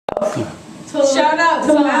Shout out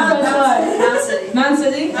to Mountain City. Mountain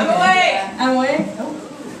City? I'm away. I'm away?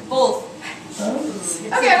 Both.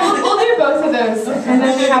 Okay, we'll do both of those. And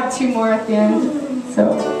then we have 2 more at the end. So.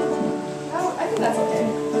 Oh, I think that's okay.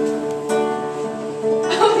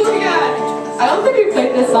 Oh my god. I don't think we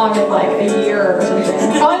played this song in like a year or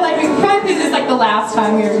something. Probably like, we probably did this like the last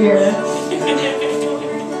time we were here. I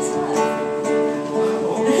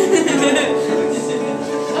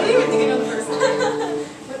don't even think I know the first one.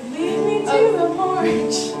 But lead me to the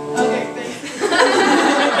porch. Okay, thanks.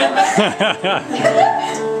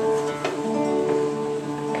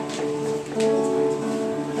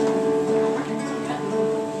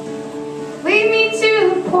 Lead me to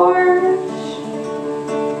the porch.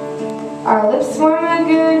 Our lips form a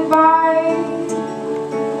goodbye.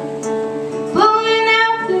 Blowing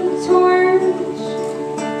out the torch.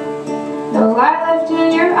 No light left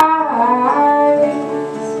in your eyes.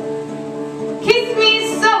 Kiss me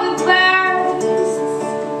so it lasts.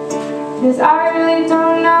 'Cause I really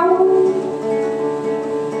don't know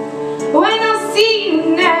when I'll see you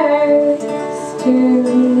next.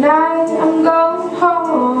 Tonight I'm going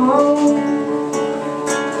home.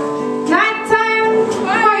 Nighttime,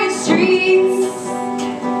 quiet streets.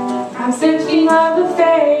 I'm searching of a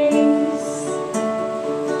face.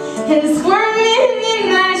 And squirming in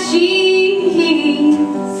my sheets.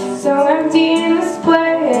 So empty in this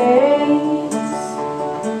place.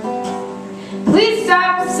 Please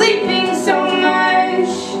stop sleeping so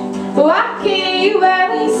much. Why can't you at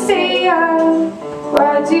least stay up?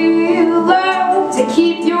 Why do you love to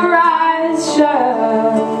keep your eyes shut?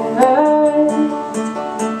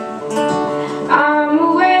 I'm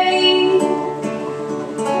awake,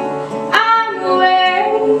 I'm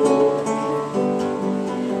awake,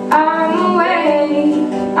 I'm awake,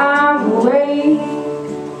 I'm awake.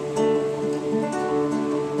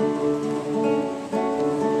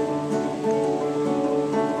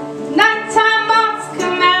 Nighttime moths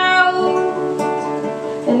come out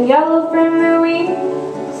and yellow from their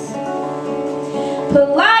wings, put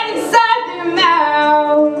light inside their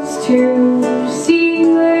mouths to see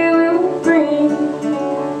what it will bring.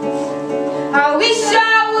 I wish I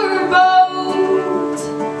were a boat,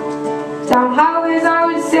 down highways I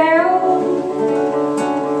would sail,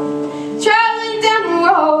 traveling down the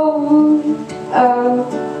road of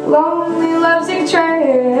lonely lovesick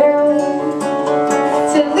trail,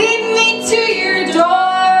 to lead me to your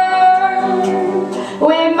door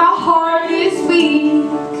when my heart is weak,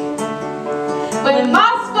 when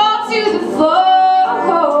moths fall to the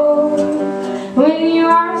floor, when you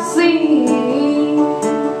are asleep.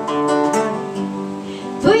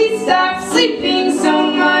 Please stop sleeping so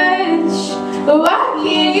much. Why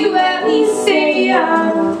can't you at least stay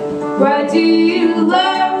up? Why do you